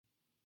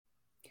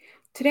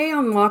Today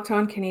on Locked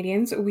On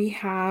Canadians, we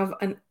have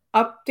an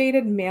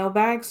updated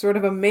mailbag, sort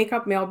of a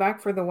makeup mailbag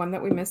for the one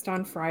that we missed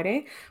on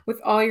Friday, with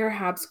all your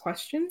Habs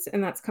questions.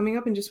 And that's coming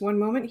up in just one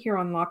moment here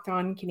on Locked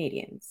On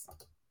Canadians.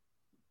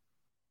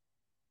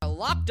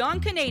 Locked On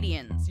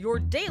Canadians, your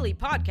daily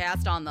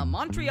podcast on the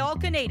Montreal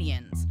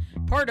Canadiens.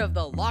 Part of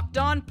the Locked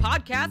On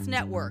Podcast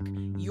Network,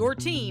 your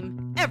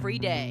team every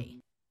day.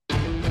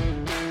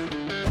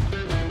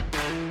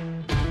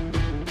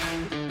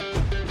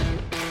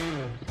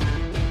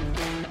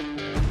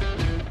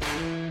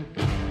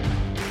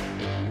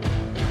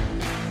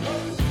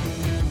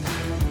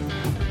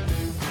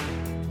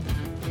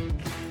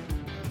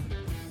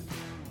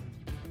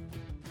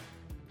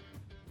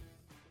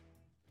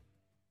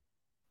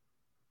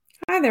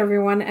 Hi there,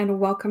 everyone, and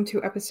welcome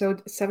to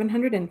episode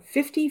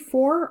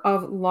 754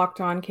 of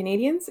Locked On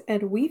Canadians.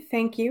 And we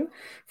thank you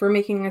for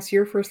making us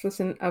your first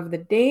listen of the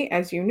day.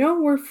 As you know,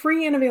 we're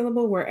free and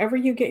available wherever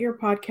you get your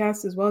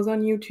podcasts, as well as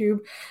on YouTube.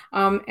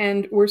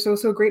 And we're so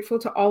grateful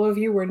to all of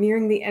you. We're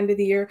nearing the end of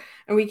the year,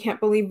 and we can't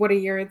believe what a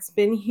year it's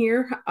been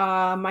here.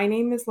 My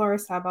name is Laura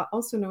Saba,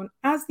 also known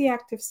as the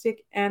Active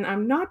Stick, and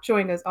I'm not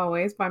joined, as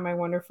always, by my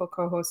wonderful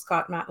co-host,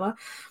 Scott Matla,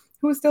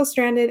 who is still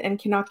stranded and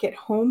cannot get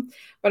home.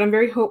 But I'm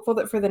very hopeful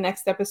that for the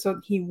next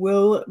episode, he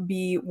will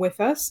be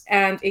with us.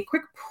 And a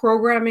quick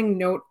programming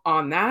note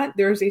on that.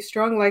 There's a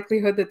strong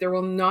likelihood that there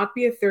will not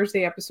be a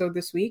Thursday episode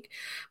this week,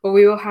 but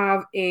we will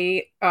have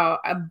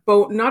not a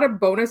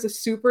bonus, a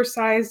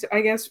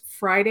supersized,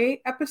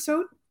 Friday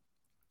episode,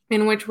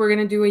 in which we're going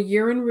to do a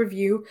year in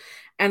review,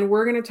 and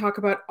we're going to talk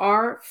about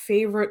our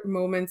favorite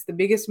moments, the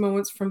biggest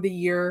moments from the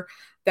year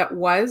that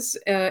was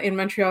in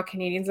Montreal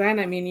Canadiens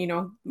land. I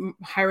mean,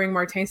 hiring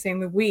Martin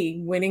St.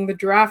 Louis, winning the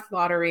draft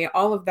lottery,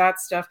 all of that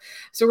stuff.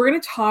 So we're going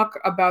to talk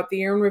about the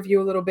year in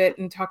review a little bit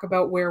and talk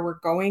about where we're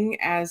going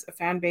as a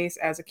fan base,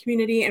 as a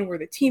community, and where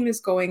the team is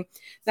going.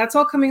 That's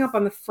all coming up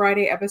on the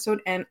Friday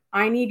episode, and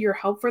I need your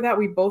help for that.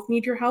 We both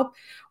need your help.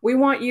 We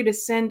want you to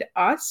send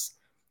us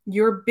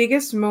your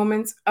biggest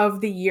moments of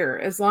the year,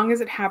 as long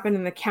as it happened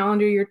in the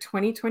calendar year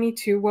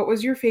 2022. What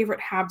was your favorite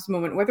Habs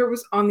moment? Whether it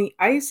was on the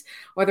ice,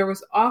 whether it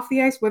was off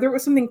the ice, whether it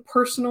was something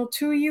personal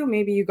to you.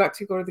 Maybe you got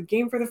to go to the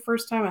game for the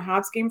first time, a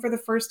Habs game for the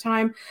first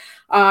time.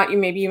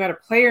 Maybe you met a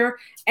player.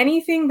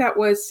 Anything that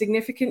was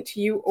significant to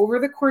you over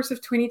the course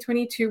of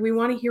 2022, we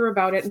want to hear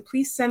about it. And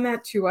please send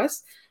that to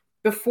us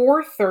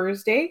before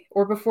Thursday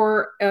or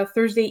before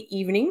Thursday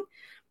evening.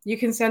 You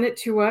can send it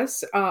to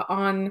us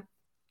on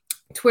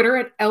Twitter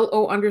at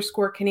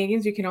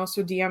LO_Canadians. You can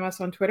also DM us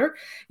on Twitter.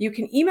 You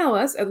can email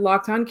us at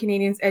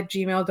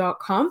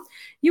lockedoncanadians@gmail.com.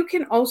 You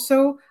can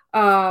also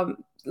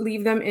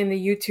leave them in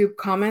the YouTube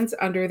comments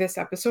under this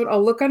episode.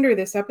 I'll look under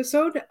this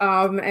episode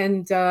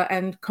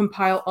and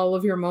compile all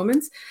of your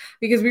moments,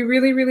 because we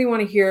really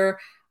want to hear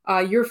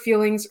your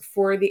feelings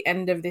for the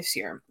end of this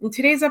year. And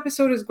today's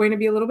episode is going to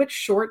be a little bit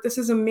short. This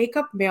is a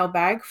makeup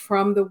mailbag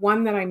from the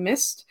one that I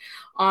missed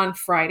on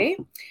Friday.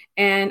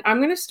 And I'm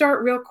going to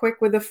start real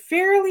quick with a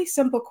fairly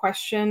simple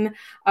question.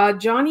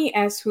 Johnny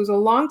S., who's a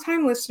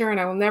longtime listener, and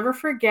I will never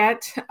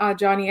forget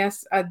Johnny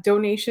S.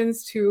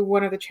 Donations to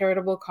one of the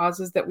charitable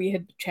causes that we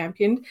had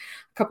championed a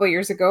couple of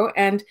years ago.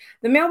 And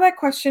the mailbag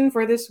question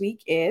for this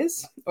week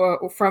is,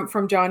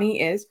 from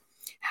Johnny is,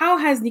 how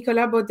has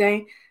Nicolas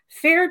Baudin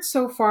fared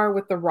so far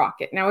with the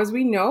Rocket? Now, as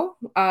we know,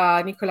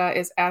 Nicolas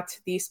is at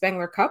the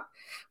Spengler Cup.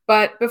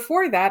 But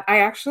before that, I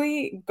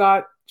actually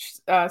got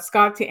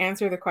Scott to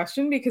answer the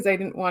question because I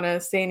didn't want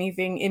to say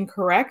anything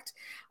incorrect.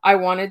 I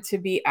wanted to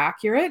be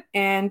accurate.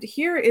 And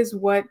here is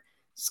what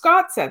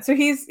Scott said. So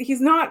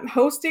he's not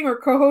hosting or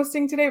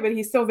co-hosting today, but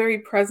he's still very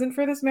present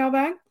for this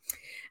mailbag.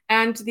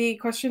 And the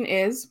question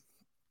is,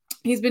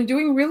 he's been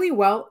doing really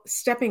well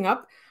stepping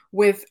up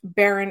with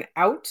Barron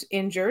out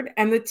injured,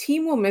 and the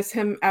team will miss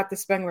him at the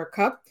Spengler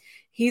Cup.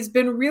 He's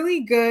been really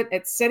good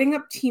at setting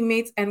up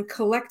teammates and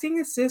collecting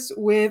assists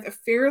with a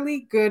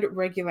fairly good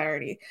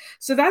regularity.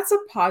 So that's a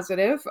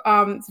positive.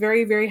 It's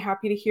very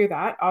happy to hear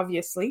that,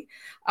 obviously.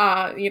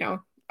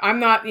 I'm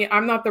not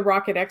the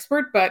Rocket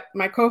expert, but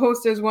my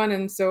co-host is one,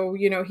 and so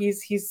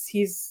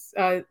he's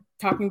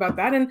talking about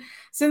that. And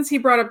since he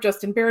brought up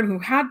Justin Barron, who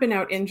had been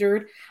out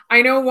injured,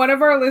 I know one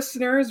of our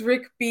listeners,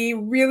 Rick B,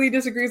 really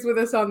disagrees with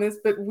us on this,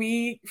 but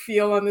we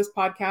feel on this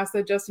podcast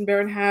that Justin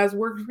Barron has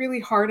worked really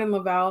hard in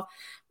Laval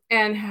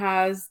and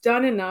has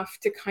done enough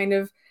to kind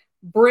of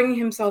bring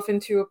himself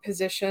into a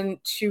position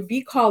to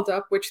be called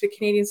up, which the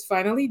Canadiens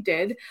finally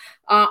did.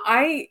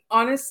 I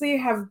honestly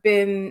have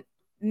been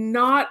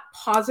not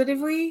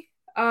positively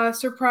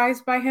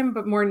surprised by him,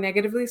 but more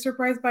negatively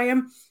surprised by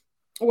him.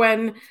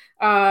 When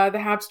the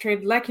Habs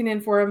traded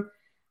Lehkonen for him,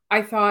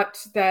 I thought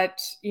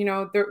that,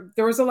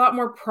 there was a lot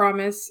more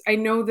promise. I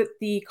know that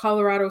the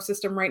Colorado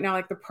system right now,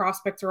 like the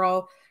prospects are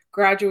all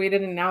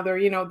graduated, and now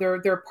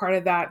they're part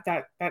of that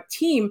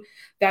team,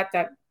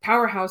 that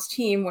powerhouse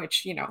team,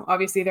 which,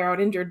 obviously they're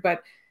out injured,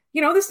 but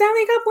the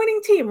Stanley Cup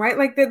winning team, right?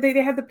 Like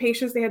they had the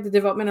patience, they had the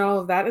development and all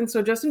of that. And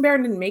so Justin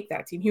Barron didn't make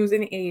that team. He was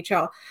in the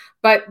AHL,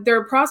 but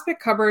their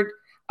prospect cupboard,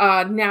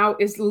 now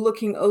is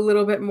looking a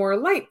little bit more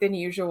light than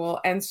usual.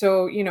 And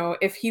so,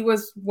 if he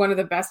was one of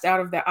the best out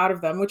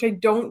of them, which I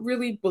don't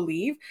really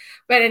believe,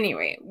 but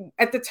anyway,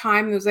 at the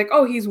time it was like,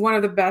 oh, he's one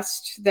of the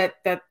best that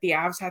the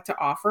Avs had to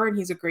offer, and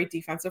he's a great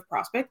defensive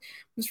prospect.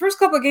 His first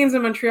couple of games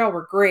in Montreal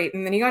were great,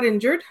 and then he got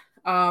injured.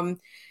 And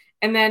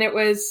then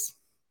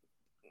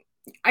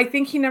I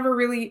think he never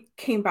really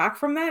came back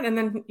from that. And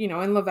then,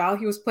 in Laval,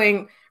 he was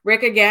playing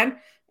Rick again.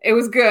 It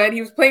was good.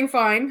 He was playing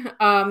fine.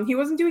 He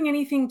wasn't doing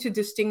anything to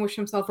distinguish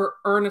himself or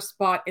earn a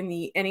spot in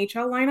the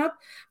NHL lineup,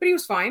 but he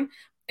was fine.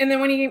 And then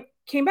when he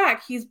came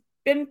back, he's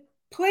been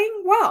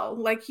playing well.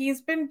 Like,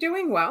 he's been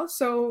doing well.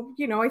 So,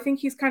 I think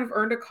he's kind of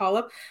earned a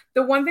call-up.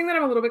 The one thing that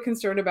I'm a little bit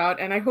concerned about,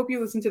 and I hope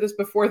you listen to this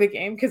before the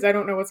game, because I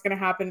don't know what's going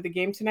to happen at the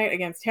game tonight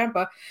against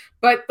Tampa,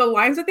 but the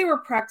lines that they were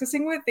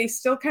practicing with, they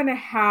still kind of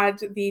had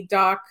the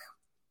Dach,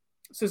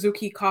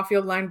 Suzuki,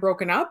 Caulfield line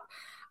broken up.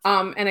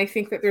 And I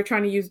think that they're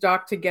trying to use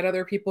Dach to get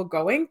other people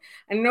going.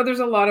 And I know there's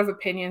a lot of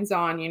opinions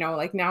on,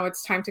 like, now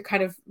it's time to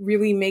kind of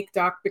really make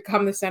Dach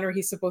become the center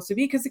he's supposed to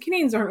be, because the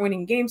Canadiens aren't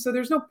winning games. So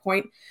there's no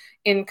point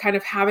in kind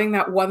of having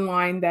that one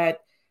line that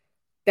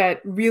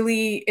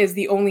really is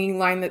the only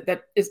line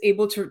that is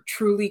able to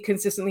truly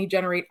consistently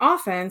generate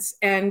offense,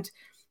 and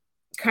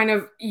kind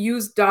of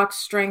use Dach's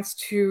strengths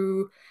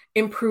to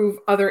improve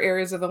other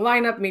areas of the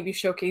lineup, maybe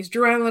showcase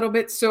Drouin a little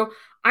bit. So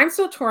I'm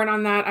still torn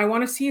on that. I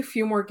want to see a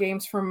few more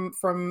games from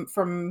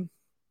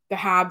the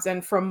Habs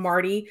and from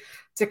Marty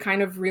to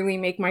kind of really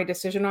make my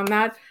decision on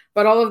that.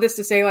 But all of this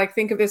to say, like,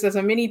 think of this as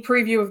a mini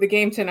preview of the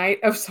game tonight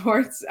of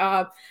sorts.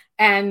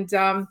 And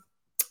I'm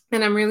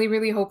really,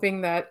 really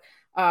hoping that,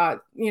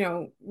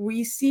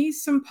 we see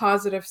some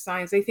positive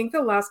signs. I think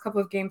the last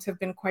couple of games have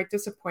been quite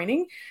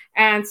disappointing.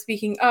 And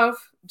speaking of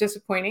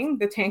disappointing,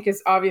 the tank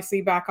is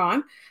obviously back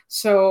on.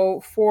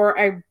 So for,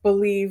 I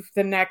believe,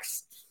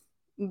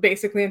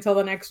 basically until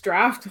the next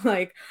draft,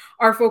 like,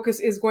 our focus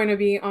is going to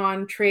be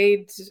on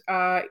trades.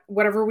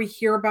 Whatever we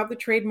hear about the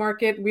trade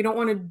market, we don't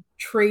want to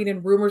trade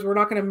in rumors. We're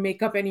not going to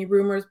make up any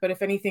rumors, but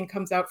if anything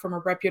comes out from a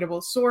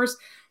reputable source,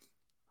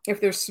 if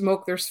there's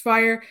smoke, there's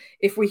fire.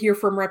 If we hear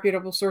from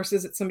reputable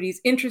sources that somebody's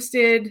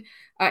interested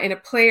in a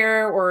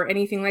player or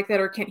anything like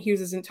that, or Kent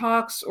Hughes is in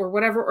talks or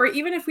whatever, or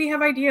even if we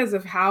have ideas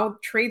of how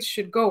trades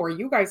should go, or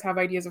you guys have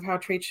ideas of how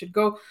trades should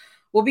go,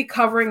 we'll be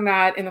covering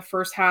that in the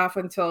first half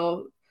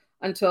until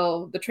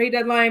the trade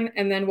deadline.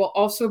 And then we'll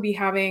also be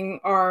having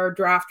our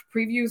draft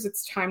previews.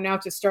 It's time now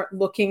to start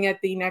looking at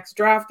the next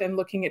draft and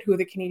looking at who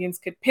the Canadiens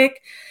could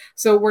pick.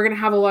 So we're going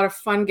to have a lot of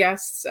fun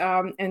guests,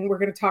 and we're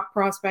going to talk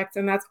prospects,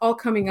 and that's all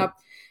coming up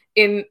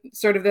in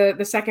sort of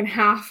the second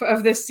half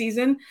of this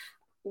season.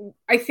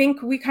 I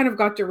think we kind of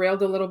got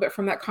derailed a little bit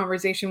from that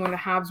conversation when the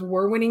Habs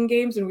were winning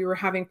games and we were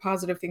having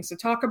positive things to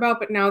talk about.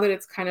 But now that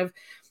it's kind of,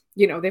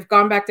 they've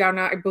gone back down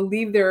now. I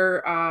believe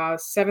they're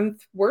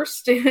seventh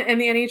worst in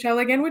the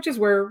NHL again, which is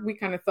where we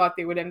kind of thought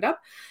they would end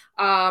up.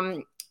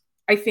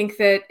 I think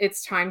that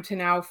it's time to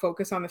now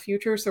focus on the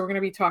future. So we're going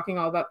to be talking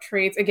all about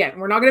trades. Again,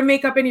 we're not going to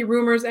make up any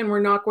rumors, and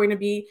we're not going to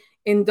be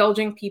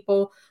indulging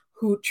people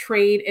who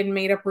trade and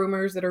made up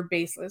rumors that are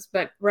baseless.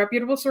 But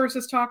reputable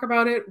sources talk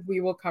about it. We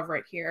will cover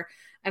it here.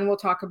 And we'll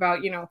talk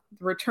about, the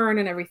return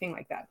and everything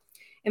like that.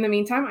 In the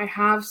meantime, I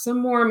have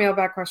some more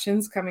mailbag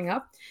questions coming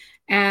up,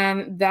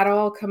 and that'll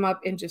all come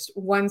up in just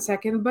 1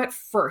 second. But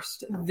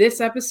first,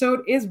 this episode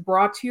is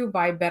brought to you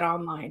by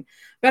BetOnline.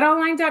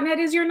 BetOnline.net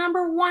is your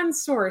number one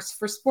source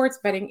for sports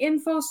betting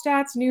info,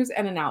 stats, news,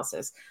 and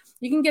analysis.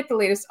 You can get the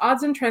latest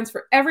odds and trends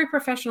for every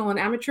professional and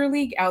amateur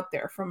league out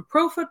there, from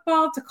pro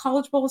football to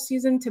college bowl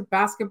season to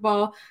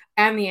basketball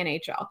and the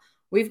NHL.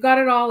 We've got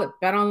it all at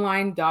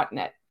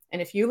betonline.net.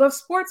 And if you love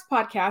sports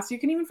podcasts, you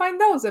can even find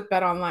those at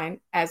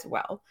BetOnline as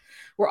well.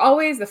 We're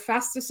always the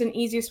fastest and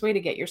easiest way to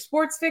get your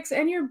sports fix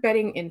and your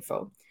betting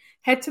info.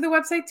 Head to the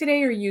website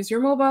today or use your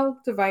mobile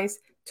device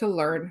to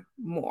learn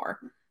more.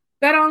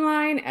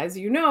 BetOnline, as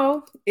you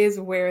know, is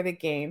where the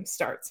game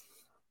starts.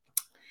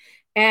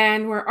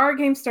 And where our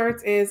game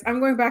starts is,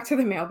 I'm going back to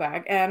the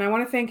mailbag, and I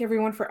want to thank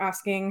everyone for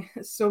asking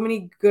so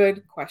many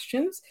good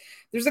questions.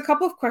 There's a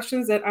couple of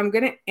questions that I'm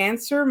going to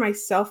answer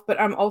myself,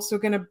 but I'm also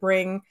going to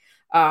bring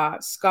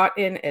Scott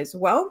in as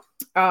well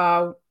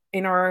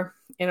in our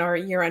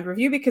year-end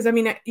review, because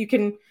you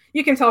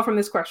can tell from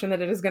this question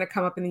that it is going to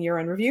come up in the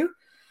year-end review.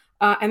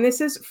 And this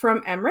is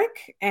from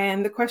Emmerich,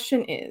 and the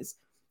question is,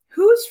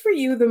 who's for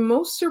you the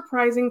most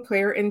surprising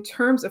player in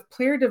terms of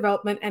player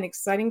development and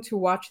exciting to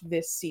watch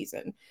this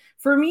season?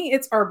 For me,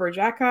 it's Arber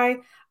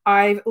Xhekaj.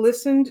 I've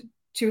listened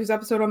to his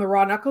episode on the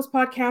Raw Knuckles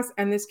podcast,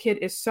 and this kid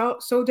is so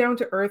down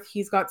to earth.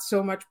 He's got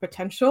so much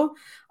potential.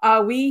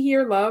 We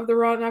here love the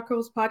Raw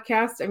Knuckles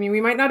podcast.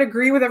 We might not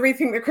agree with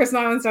everything that Chris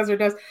Nyland says or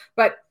does,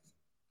 but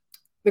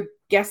the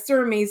guests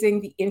are amazing.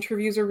 The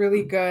interviews are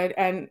really good.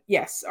 And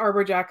yes,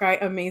 Arber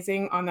Xhekaj,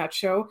 amazing on that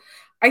show.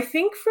 I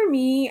think for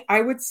me, I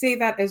would say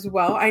that as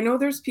well. I know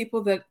there's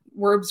people that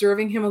were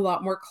observing him a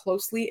lot more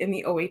closely in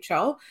the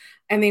OHL,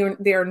 and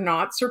they are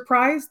not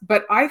surprised.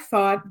 But I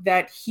thought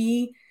that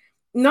he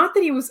not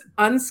that he was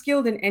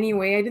unskilled in any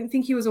way. I didn't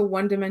think he was a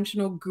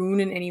one-dimensional goon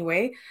in any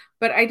way,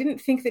 but I didn't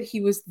think that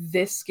he was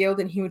this skilled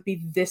and he would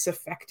be this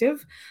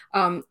effective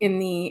in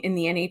the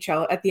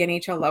NHL at the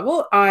NHL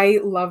level. I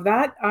love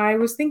that. I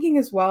was thinking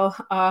as well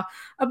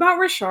about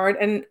Richard,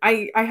 and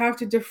I have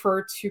to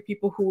defer to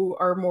people who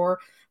are more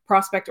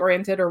prospect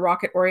oriented or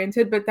rocket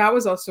oriented, but that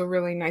was also a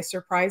really nice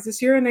surprise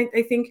this year. And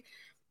I think,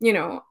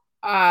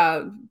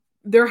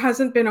 there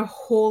hasn't been a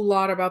whole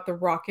lot about the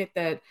Rocket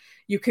that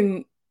you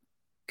can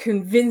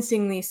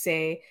convincingly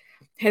say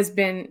has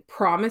been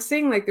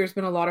promising. Like there's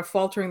been a lot of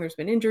faltering, there's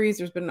been injuries,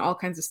 there's been all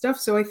kinds of stuff.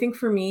 So I think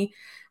for me,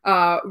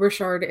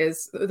 Richard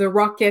is the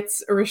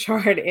Rockets.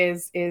 Richard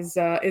is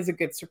a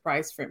good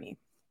surprise for me.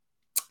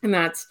 And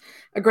that's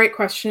a great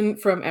question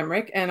from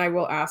Emmerich. And I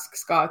will ask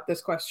Scott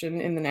this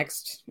question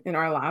in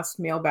our last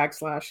mailbag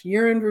 /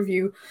 year-end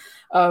review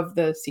of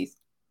the season.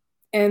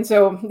 And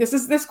so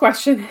this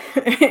question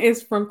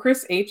is from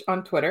Chris H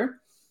on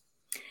Twitter.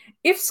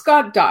 If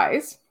Scott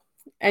dies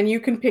and you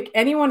can pick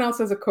anyone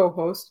else as a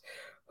co-host,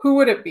 who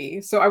would it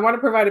be? So I want to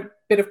provide a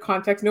bit of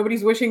context.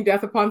 Nobody's wishing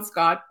death upon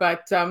Scott,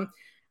 but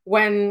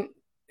when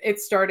it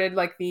started,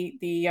 like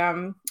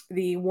the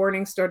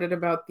warning started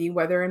about the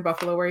weather in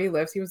Buffalo where he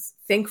lives, he was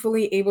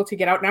thankfully able to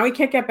get out. Now he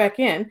can't get back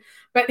in,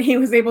 but he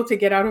was able to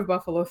get out of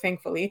Buffalo,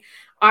 thankfully.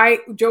 I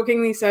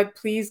jokingly said,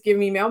 please give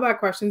me mailbag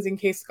questions in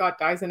case Scott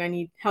dies and I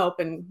need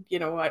help. And,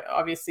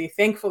 obviously,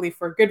 thankfully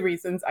for good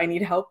reasons, I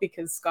need help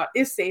because Scott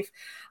is safe.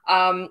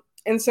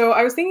 And so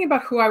I was thinking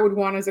about who I would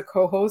want as a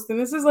co-host, and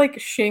this is like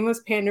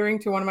shameless pandering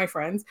to one of my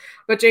friends,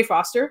 but Jay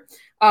Foster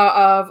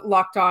of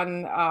Locked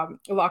On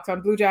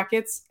Blue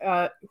Jackets,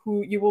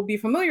 who you will be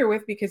familiar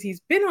with because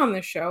he's been on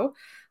this show.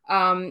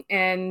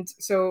 And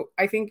so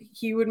I think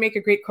he would make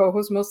a great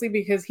co-host, mostly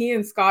because he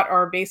and Scott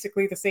are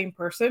basically the same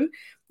person.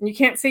 You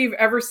can't say you've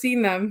ever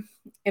seen them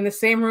in the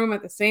same room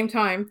at the same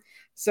time.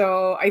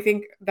 So I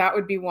think that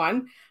would be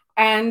one.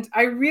 And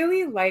I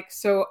really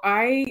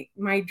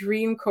my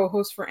dream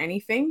co-host for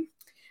anything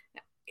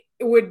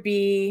would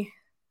be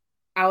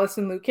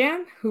Allison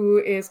Lucan, who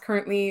is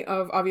currently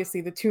of obviously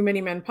the Too Many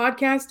Men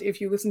podcast.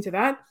 If you listen to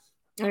that,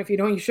 and if you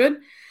don't, you should.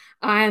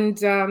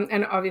 And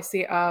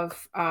obviously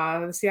of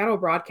the Seattle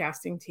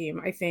broadcasting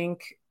team. I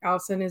think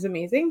Allison is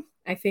amazing.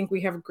 I think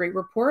we have a great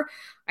rapport.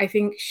 I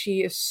think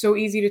she is so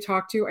easy to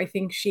talk to. I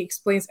think she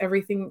explains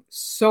everything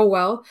so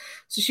well.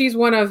 So she's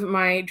one of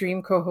my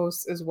dream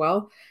co-hosts as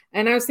well.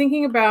 And I was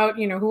thinking about,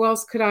 who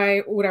else would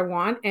I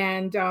want?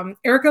 And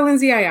Erica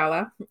Lindsay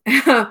Ayala.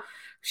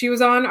 She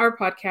was on our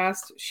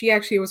podcast.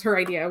 It was her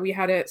idea. We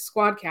had a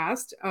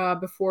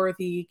squadcast before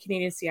the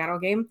Canadian Seattle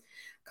game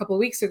a couple of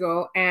weeks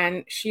ago,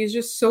 and she's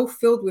just so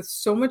filled with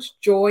so much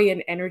joy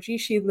and energy.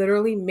 She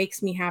literally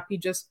makes me happy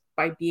just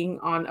by being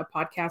on a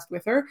podcast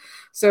with her.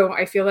 So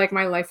I feel like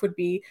my life would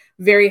be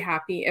very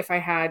happy if I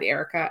had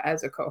Erica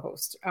as a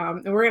co-host.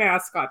 And we're going to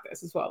ask Scott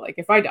this as well. Like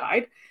if I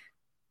died,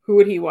 who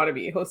would he want to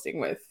be hosting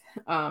with?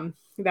 That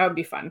would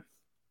be fun.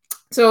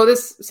 So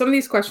some of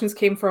these questions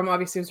came from,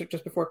 obviously, it was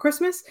just before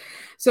Christmas.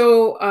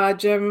 So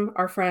Jim,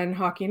 our friend,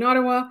 Hockey in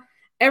Ottawa,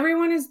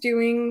 everyone is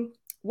doing,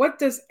 what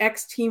does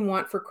X team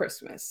want for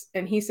Christmas?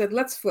 And he said,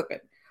 let's flip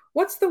it.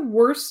 What's the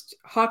worst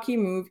hockey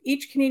move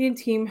each Canadian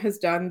team has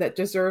done that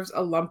deserves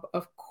a lump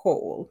of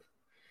coal?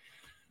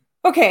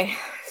 Okay,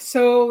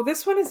 so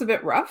this one is a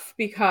bit rough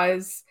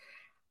because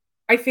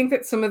I think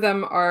that some of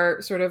them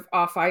are sort of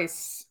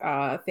off-ice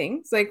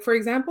things. Like, for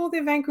example,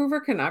 the Vancouver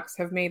Canucks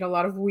have made a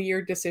lot of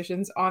weird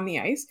decisions on the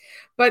ice,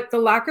 but the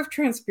lack of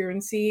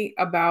transparency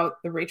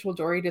about the Rachel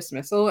Doerrie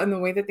dismissal and the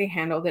way that they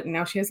handled it, and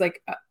now she has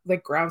like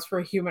grounds for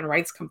a human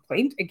rights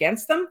complaint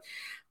against them.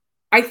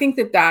 I think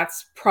that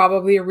that's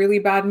probably a really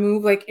bad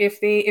move. Like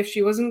if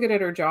she wasn't good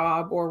at her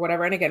job or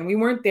whatever, and again, we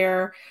weren't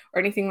there or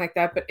anything like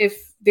that, but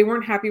if they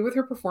weren't happy with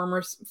her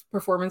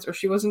performance or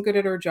she wasn't good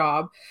at her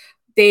job,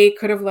 they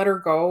could have let her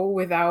go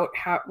without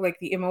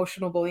the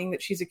emotional bullying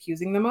that she's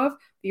accusing them of,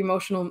 the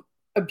emotional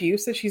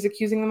abuse that she's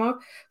accusing them of.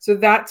 So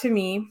that to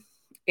me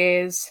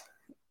is,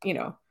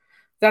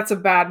 that's a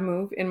bad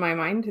move in my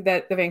mind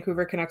that the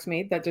Vancouver Canucks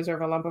made that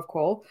deserve a lump of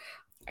coal.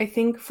 I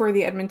think for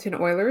the Edmonton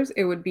Oilers,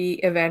 it would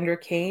be Evander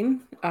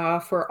Kane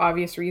for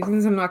obvious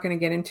reasons. I'm not going to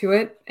get into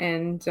it.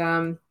 And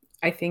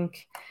I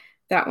think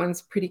that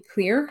one's pretty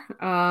clear.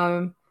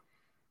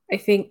 I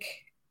think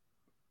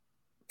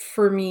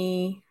for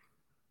me,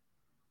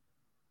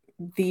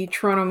 the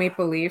Toronto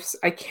Maple Leafs,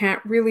 I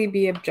can't really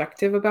be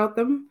objective about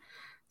them.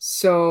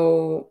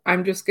 So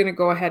I'm just going to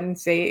go ahead and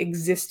say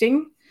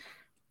existing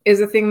is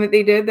a thing that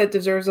they did that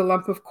deserves a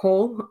lump of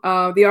coal.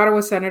 The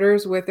Ottawa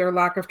Senators, with their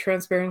lack of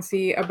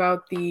transparency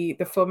about the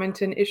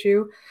Fomenton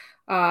issue,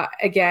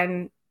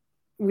 again,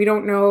 we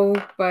don't know,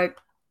 but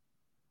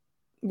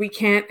we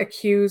can't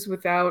accuse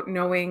without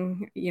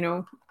knowing.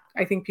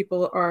 I think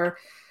people are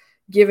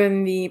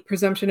given the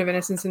presumption of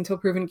innocence until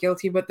proven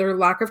guilty, but their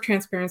lack of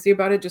transparency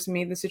about it just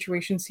made the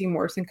situation seem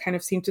worse and kind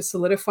of seemed to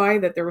solidify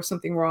that there was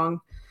something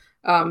wrong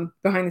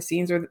behind the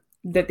scenes, or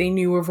that they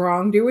knew of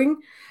wrongdoing.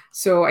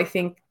 So I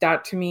think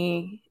that to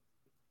me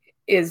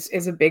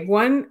is a big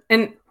one.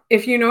 And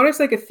if you notice,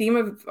 like, a theme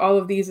of all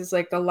of these is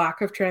like the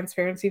lack of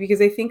transparency,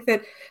 because I think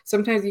that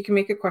sometimes you can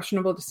make a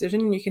questionable decision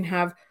and you can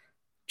have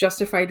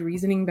justified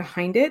reasoning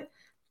behind it.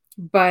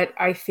 But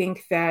I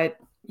think that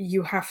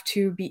you have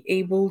to be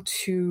able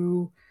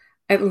to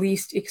at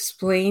least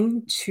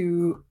explain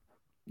to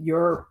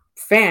your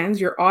fans,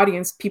 your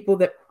audience, people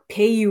that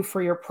pay you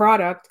for your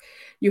product,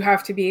 you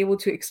have to be able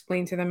to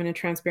explain to them in a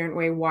transparent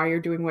way why you're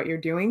doing what you're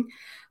doing.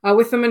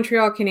 With the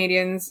Montreal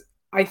Canadiens,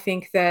 I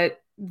think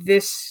that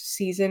this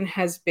season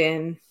has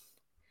been,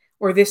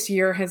 or this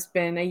year has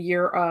been, a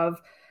year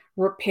of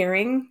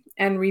repairing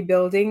and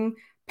rebuilding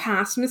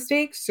past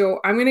mistakes. So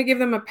I'm going to give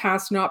them a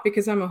pass, not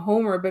because I'm a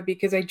homer, but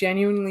because I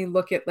genuinely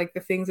look at like the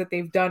things that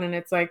they've done and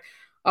it's like,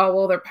 oh,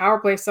 well, their power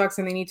play sucks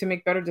and they need to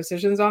make better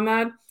decisions on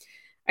that.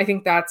 I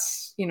think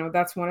that's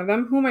one of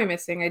them. Who am I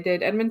missing? I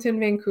did Edmonton,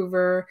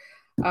 Vancouver.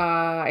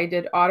 I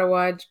did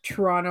Ottawa,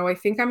 Toronto. I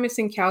think I'm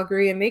missing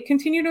Calgary, and they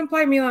continue to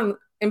employ Milan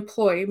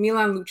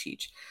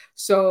Lucic.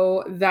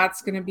 So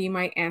that's going to be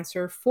my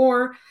answer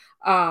for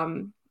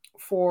the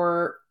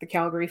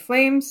Calgary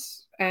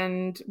Flames.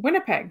 And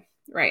Winnipeg,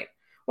 right?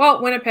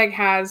 Well, Winnipeg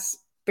has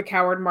the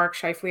coward Mark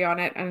Scheifele on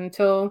it, and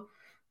until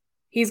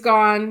he's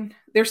gone,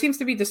 there seems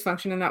to be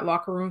dysfunction in that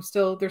locker room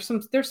still. There's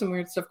some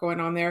weird stuff going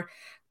on there,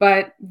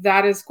 but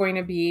that is going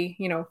to be,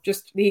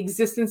 just the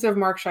existence of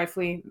Mark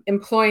Scheifele,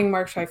 employing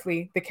Mark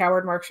Scheifele, the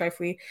coward Mark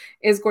Scheifele,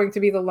 is going to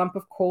be the lump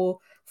of coal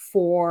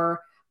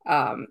for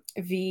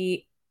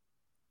the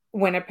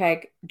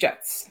Winnipeg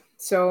Jets.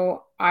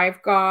 So I've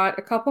got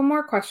a couple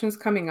more questions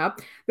coming up.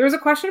 There was a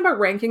question about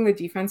ranking the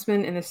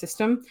defensemen in the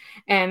system,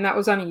 and that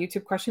was on a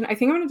YouTube question. I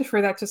think I'm going to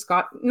defer that to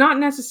Scott, not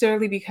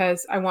necessarily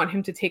because I want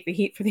him to take the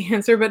heat for the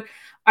answer, but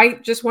I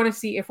just want to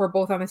see if we're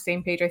both on the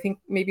same page. I think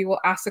maybe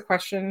we'll ask the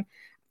question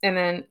and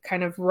then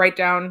kind of write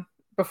down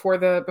before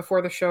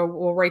the show,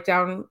 we'll write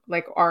down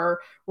like our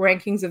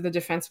rankings of the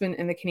defensemen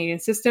in the Canadian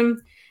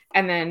system,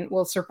 and then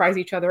we'll surprise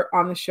each other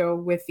on the show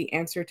with the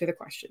answer to the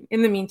question.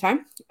 In the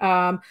meantime,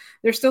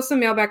 there's still some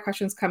mailbag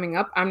questions coming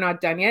up. I'm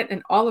not done yet,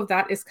 and all of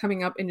that is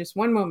coming up in just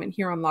one moment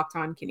here on Locked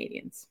On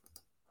Canadiens.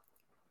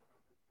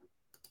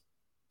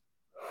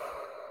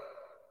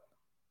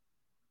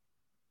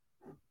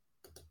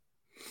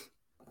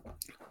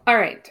 All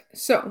right,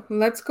 so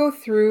let's go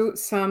through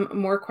some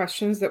more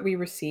questions that we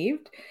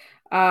received.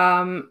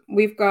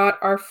 We've got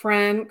our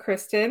friend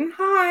Kristen.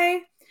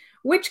 Hi.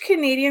 Which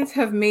Canadians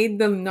have made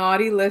the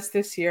naughty list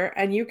this year?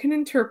 And you can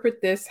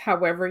interpret this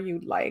however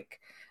you'd like.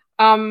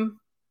 I'm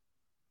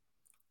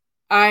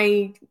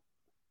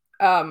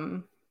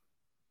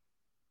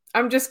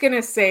just going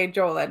to say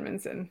Joel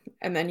Edmondson,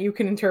 and then you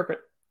can interpret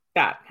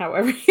that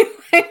however you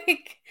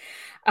like.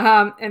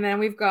 And then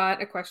we've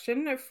got a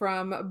question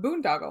from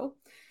Boondoggle.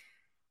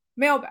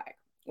 Mailbag.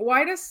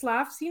 Why does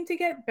Slav seem to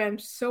get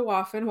benched so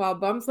often while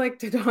bums like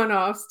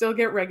Dadonov still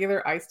get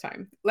regular ice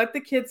time? Let the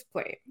kids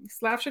play.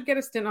 Slav should get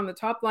a stint on the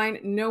top line.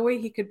 No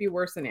way he could be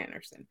worse than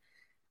Anderson.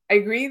 I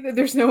agree that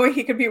there's no way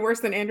he could be worse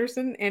than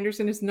Anderson.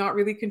 Anderson is not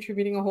really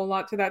contributing a whole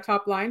lot to that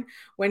top line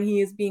when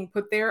he is being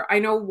put there. I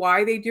know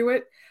why they do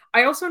it.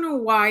 I also know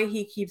why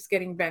he keeps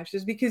getting benched,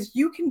 is because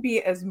you can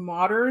be as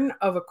modern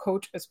of a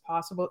coach as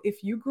possible.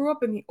 If you grew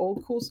up in the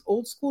old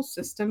school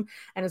system,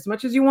 and as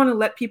much as you want to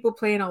let people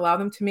play and allow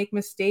them to make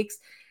mistakes,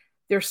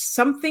 there's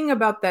something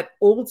about that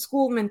old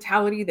school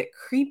mentality that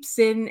creeps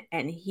in,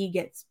 and he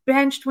gets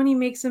benched when he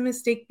makes a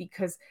mistake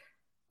because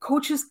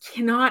coaches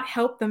cannot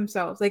help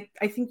themselves. Like,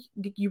 I think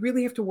you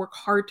really have to work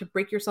hard to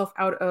break yourself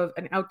out of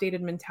an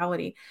outdated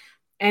mentality.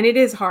 And it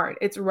is hard.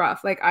 It's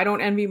rough. Like, I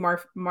don't envy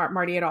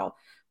Marty at all,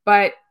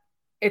 but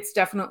it's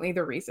definitely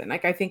the reason.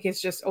 Like, I think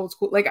it's just old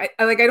school. Like,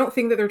 I don't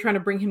think that they're trying to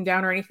bring him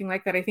down or anything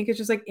like that. I think it's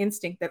just like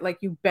instinct that like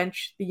you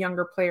bench the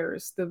younger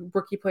players, the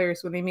rookie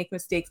players, when they make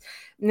mistakes.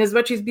 And as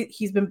much as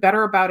he's been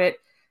better about it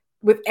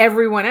with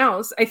everyone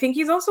else, I think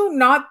he's also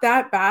not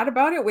that bad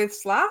about it with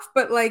Slav,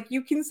 but like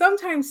you can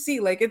sometimes see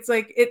like it's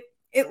like it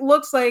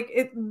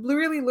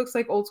really looks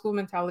like old school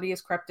mentality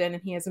has crept in,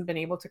 and he hasn't been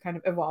able to kind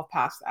of evolve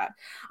past that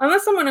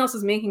unless someone else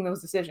is making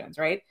those decisions,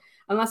 right?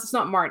 Unless it's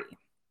not Marty.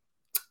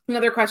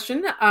 Another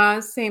question,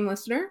 same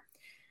listener.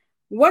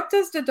 What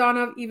does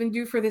Dadonov even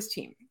do for this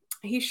team?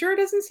 He sure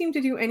doesn't seem to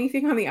do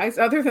anything on the ice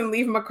other than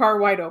leave Makar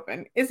wide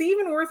open. Is he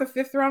even worth a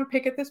 5th round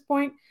pick at this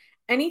point?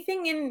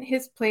 Anything in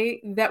his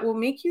play that will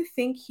make you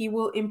think he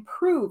will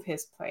improve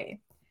his play?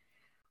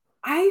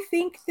 I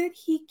think that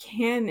he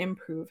can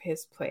improve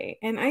his play.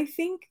 And I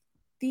think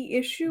the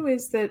issue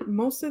is that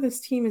most of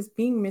this team is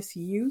being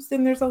misused,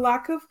 and there's a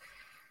lack of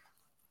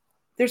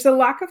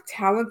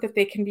talent that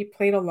they can be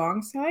played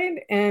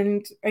alongside.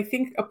 And I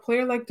think a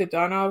player like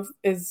Dadonov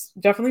is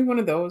definitely one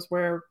of those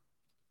where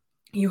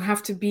you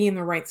have to be in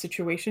the right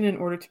situation in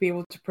order to be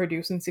able to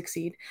produce and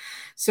succeed.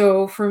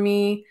 So for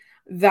me,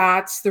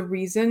 that's the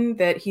reason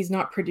that he's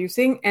not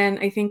producing. And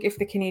I think if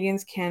the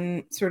Canadians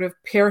can sort of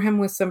pair him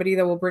with somebody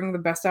that will bring the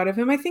best out of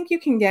him, I think you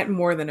can get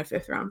more than a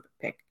 5th round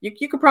pick.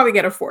 You could probably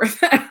get a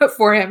 4th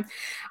for him.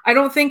 I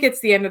don't think it's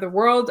the end of the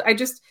world.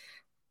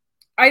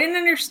 I didn't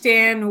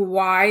understand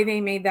why they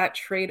made that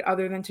trade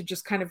other than to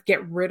just kind of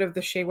get rid of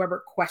the Shea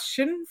Weber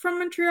question from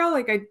Montreal.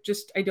 Like,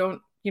 I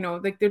don't,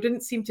 like there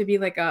didn't seem to be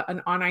like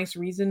an on ice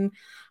reason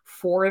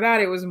for that.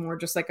 It was more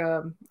just like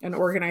an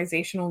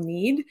organizational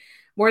need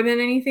more than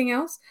anything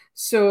else.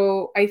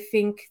 So I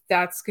think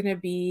that's going to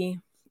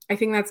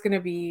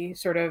be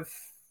sort of,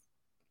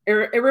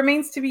 it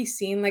remains to be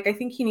seen. Like, I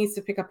think he needs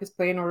to pick up his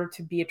play in order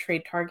to be a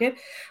trade target,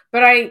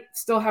 but I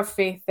still have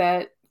faith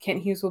that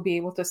Kent Hughes will be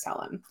able to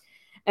sell him.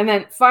 And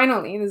then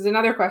finally, there's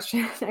another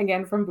question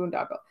again from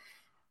Boondoggle.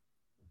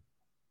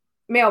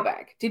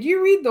 Mailbag. Did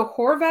you read the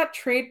Horvat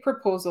trade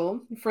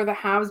proposal for the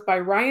Habs by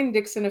Ryan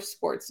Dixon of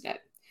Sportsnet?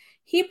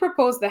 He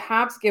proposed the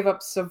Habs give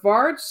up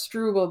Savard,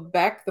 Struble,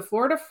 Beck, the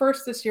Florida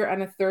first this year,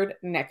 and a third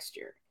next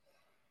year.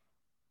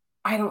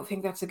 I don't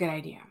think that's a good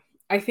idea.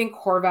 I think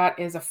Horvat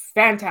is a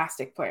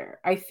fantastic player.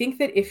 I think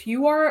that if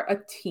you are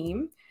a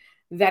team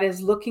that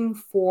is looking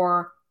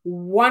for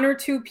one or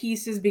two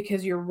pieces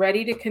because you're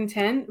ready to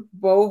contend,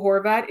 Bo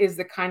Horvat is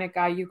the kind of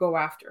guy you go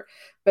after.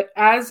 But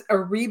as a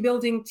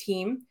rebuilding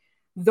team,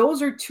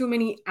 those are too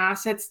many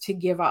assets to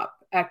give up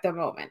at the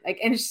moment. Like,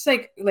 and it's just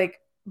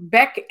like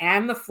Beck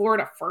and the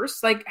Florida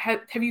first. Like,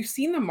 have you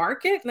seen the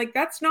market? Like,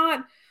 that's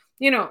not,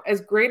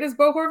 as great as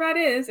Bo Horvat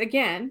is.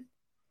 Again,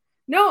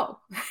 no,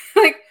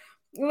 like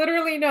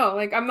literally no.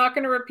 Like, I'm not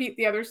going to repeat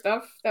the other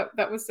stuff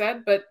that was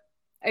said, but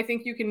I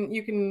think you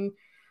can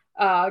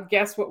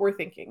guess what we're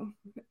thinking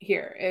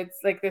here. It's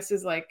like,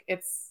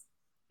 it's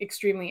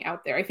extremely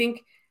out there. I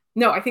think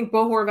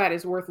Bo Horvat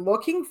is worth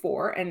looking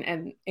for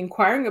and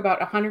inquiring about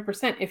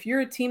 100%. If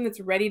you're a team that's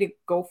ready to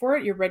go for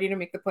it, you're ready to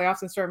make the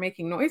playoffs and start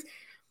making noise,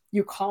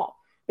 you call.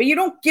 But you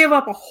don't give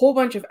up a whole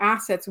bunch of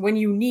assets when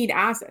you need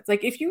assets.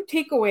 Like, if you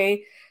take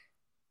away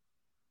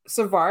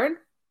Savard,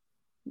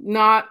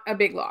 not a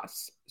big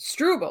loss.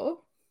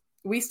 Struble,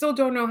 we still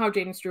don't know how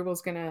Jaden Struble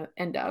is going to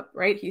end up,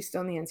 right? He's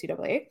still in the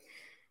NCAA.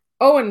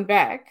 Owen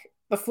Beck,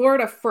 the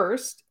Florida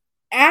first,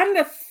 and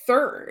a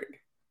third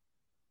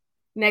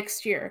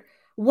next year.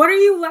 What are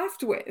you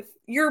left with?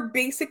 You're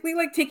basically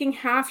like taking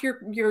half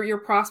your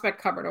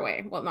prospect cupboard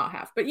away. Well, not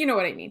half, but you know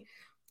what I mean.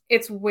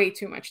 It's way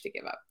too much to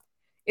give up.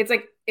 It's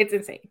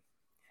insane.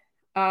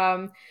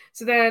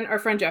 So then our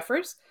friend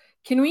Jeffers,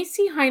 can we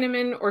see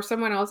Heineman or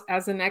someone else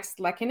as the next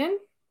Lehkonen?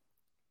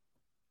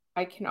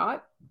 I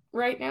cannot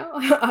right now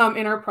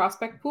in our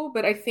prospect pool,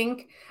 but I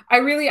think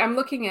I'm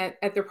looking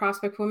at their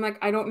prospect pool. I'm like,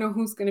 I don't know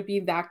who's going to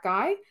be that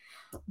guy,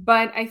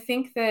 but I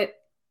think that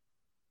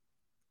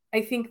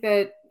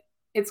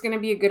it's going to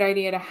be a good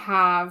idea to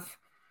have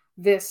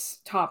this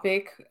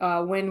topic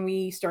when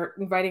we start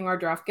inviting our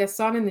draft guests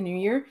on in the new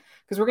year,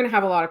 because we're going to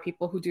have a lot of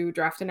people who do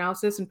draft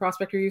analysis and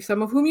prospect review,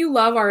 some of whom you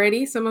love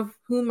already, some of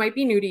whom might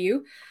be new to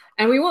you.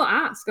 And we will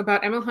ask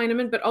about Emil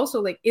Heineman, but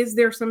also, like, is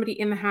there somebody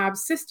in the Habs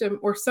system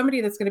or somebody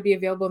that's going to be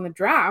available in the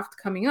draft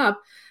coming up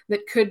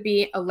that could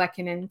be a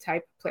Lehkonen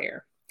type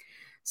player?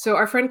 So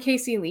our friend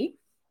Casey Lee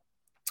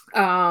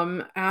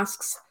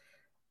asks,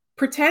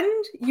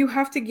 pretend you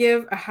have to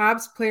give a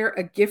Habs player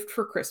a gift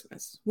for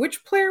Christmas.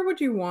 Which player would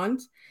you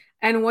want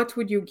and what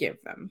would you give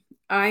them?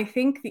 I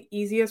think the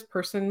easiest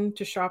person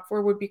to shop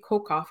for would be Cole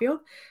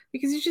Caulfield,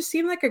 because he just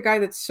seemed like a guy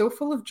that's so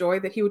full of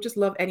joy that he would just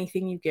love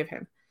anything you give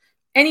him.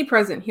 Any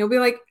present, he'll be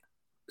like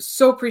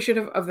so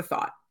appreciative of the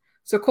thought.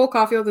 So Cole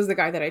Caulfield is the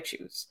guy that I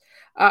choose.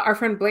 Our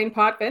friend Blaine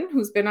Potvin,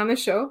 who's been on the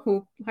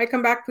show, hi,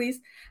 come back, please,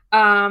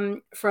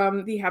 from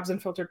the Habs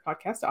Unfiltered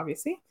podcast,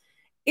 obviously.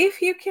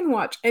 If you can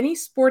watch any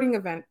sporting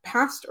event,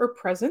 past or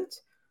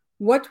present,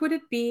 what would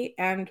it be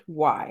and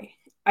why?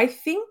 I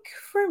think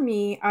for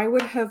me, I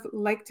would have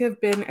liked to have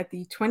been at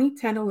the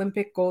 2010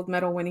 Olympic gold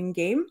medal winning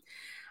game.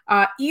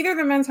 Either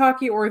the men's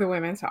hockey or the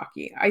women's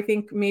hockey. I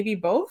think maybe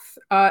both.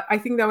 I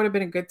think that would have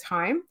been a good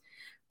time.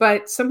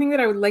 But something that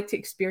I would like to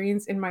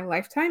experience in my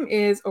lifetime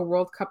is a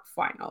World Cup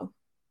final.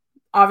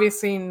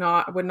 Obviously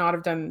would not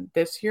have done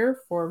this year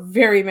for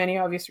very many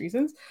obvious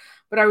reasons,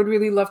 but I would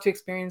really love to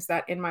experience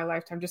that in my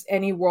lifetime. Just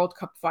any World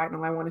Cup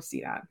final, I want to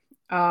see that.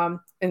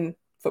 In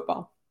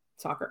football,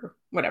 soccer,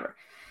 whatever.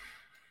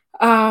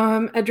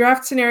 A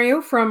draft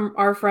scenario from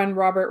our friend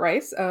Robert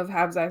Rice of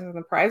Habs Eyes on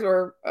the Prize,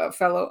 or a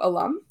fellow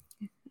alum.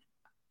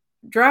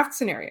 Draft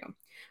scenario.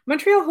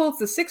 Montreal holds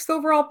the 6th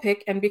overall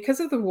pick, and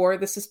because of the war,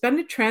 the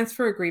suspended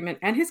transfer agreement,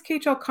 and his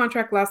KHL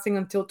contract lasting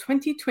until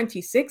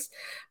 2026,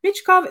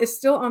 Michkov is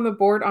still on the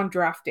board on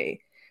draft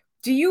day.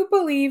 Do you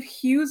believe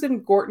Hughes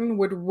and Gorton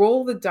would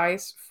roll the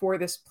dice for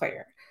this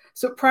player?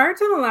 So prior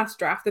to the last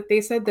draft, that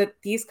they said that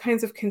these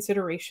kinds of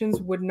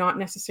considerations would not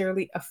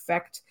necessarily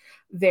affect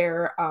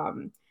their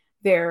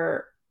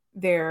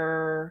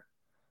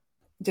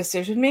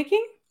decision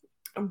making,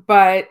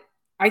 but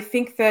I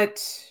think that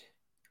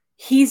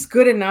he's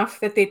good enough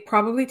that they'd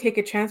probably take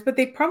a chance, but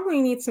they'd probably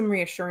need some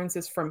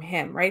reassurances from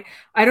him, right?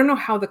 I don't know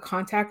how the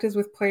contact is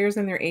with players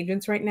and their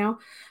agents right now,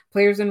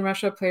 players in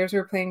Russia, players who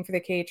are playing for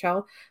the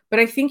KHL, but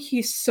I think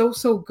he's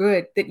so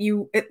good that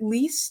you at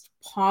least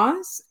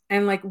pause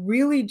and like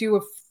really do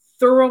a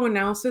thorough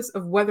analysis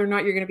of whether or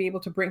not you're going to be able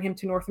to bring him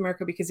to North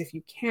America, because if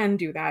you can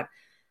do that,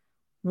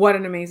 what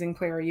an amazing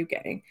player are you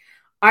getting?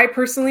 I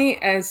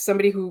personally, as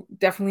somebody who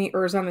definitely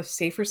errs on the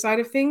safer side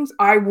of things,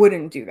 I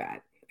wouldn't do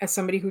that. As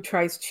somebody who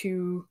tries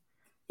to,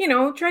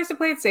 tries to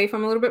play it safe,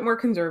 I'm a little bit more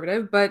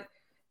conservative, but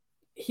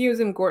Hughes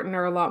and Gorton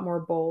are a lot more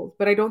bold.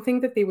 But I don't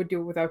think that they would do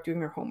it without doing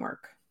their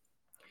homework.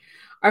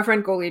 Our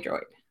friend Goalie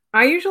Droid.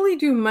 I usually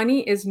do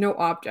money is no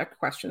object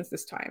questions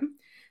this time.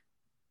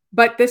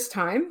 But this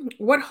time,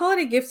 what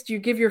holiday gifts do you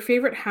give your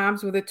favorite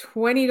Habs with a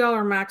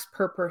 $20 max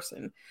per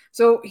person?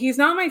 So he's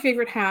not my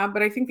favorite Hab,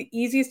 but I think the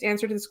easiest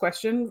answer to this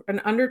question,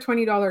 an under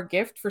 $20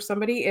 gift for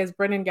somebody, is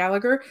Brendan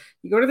Gallagher.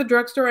 You go to the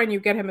drugstore and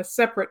you get him a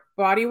separate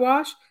body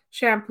wash,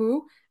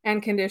 shampoo,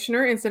 and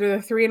conditioner instead of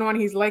the 3-in-1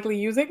 he's likely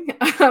using,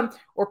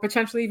 or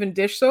potentially even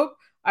dish soap.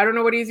 I don't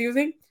know what he's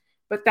using,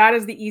 but that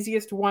is the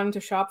easiest one to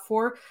shop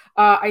for.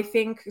 I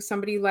think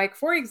somebody like,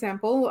 for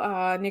example,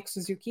 Nick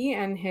Suzuki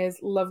and his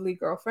lovely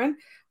girlfriend,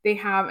 they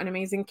have an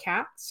amazing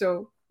cat.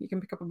 So you can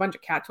pick up a bunch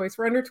of cat toys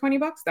for under $20.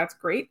 That's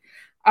great.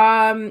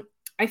 I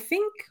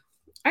think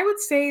I would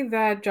say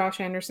that Josh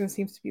Anderson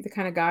seems to be the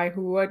kind of guy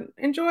who would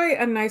enjoy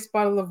a nice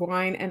bottle of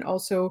wine and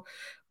also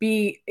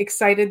be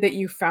excited that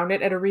you found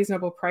it at a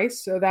reasonable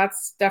price. So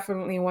that's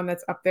definitely one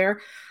that's up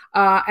there.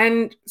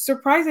 And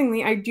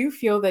surprisingly, I do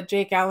feel that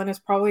Jake Allen is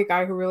probably a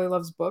guy who really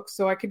loves books.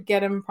 So I could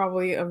get him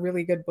probably a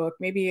really good book,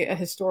 maybe a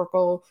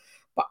historical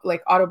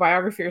like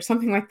autobiography or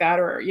something like that,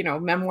 or,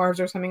 memoirs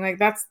or something like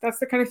that. That's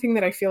the kind of thing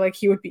that I feel like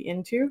he would be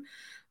into.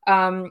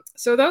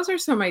 So those are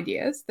some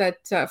ideas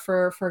that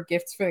for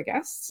gifts for the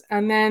guests.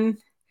 And then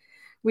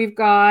we've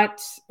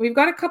got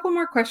a couple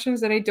more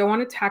questions that I don't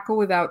want to tackle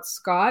without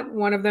Scott.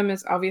 One of them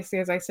is obviously,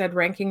 as I said,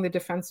 ranking the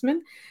defensemen.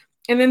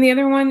 And then the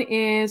other one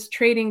is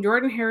trading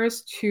Jordan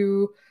Harris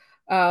to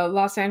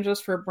Los Angeles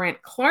for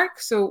Brandt Clarke.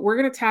 So we're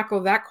going to tackle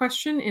that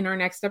question in our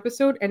next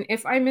episode. And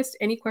if I missed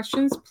any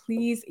questions,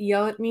 please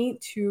yell at me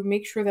to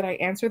make sure that I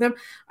answer them.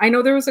 I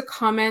know there was a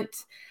comment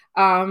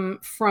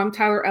from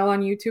Tyler L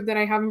on YouTube that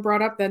I haven't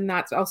brought up, then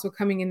that's also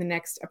coming in the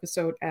next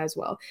episode as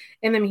well.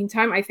 In the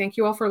meantime, I thank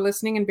you all for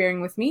listening and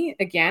bearing with me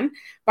again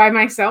by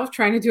myself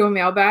trying to do a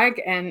mailbag,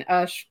 and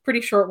a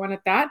pretty short one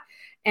at that.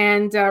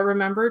 And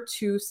remember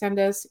to send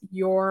us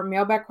your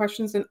mailbag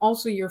questions and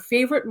also your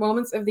favorite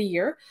moments of the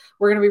year.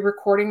 We're going to be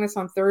recording this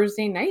on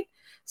Thursday night,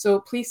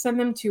 so please send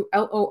them to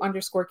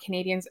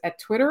LO_Canadians at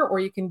Twitter, or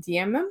you can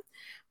DM them.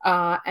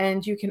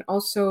 And you can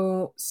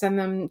also send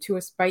them to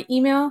us by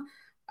email,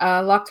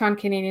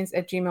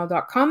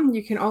 lockedoncanadians@gmail.com.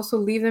 You can also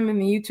leave them in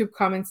the YouTube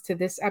comments to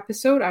this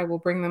episode. I will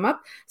bring them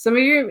up. Some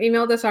of you have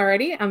emailed us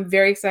already. I'm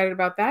very excited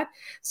about that.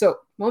 So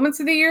moments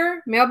of the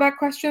year, mailbag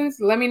questions.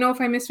 Let me know if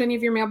I missed any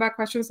of your mailbag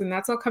questions, and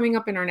that's all coming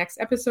up in our next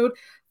episode.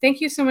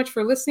 Thank you so much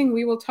for listening.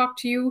 We will talk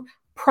to you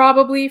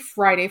probably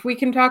Friday. If we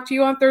can talk to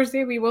you on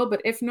Thursday, we will,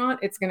 but if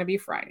not, it's going to be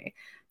Friday.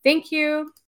 Thank you.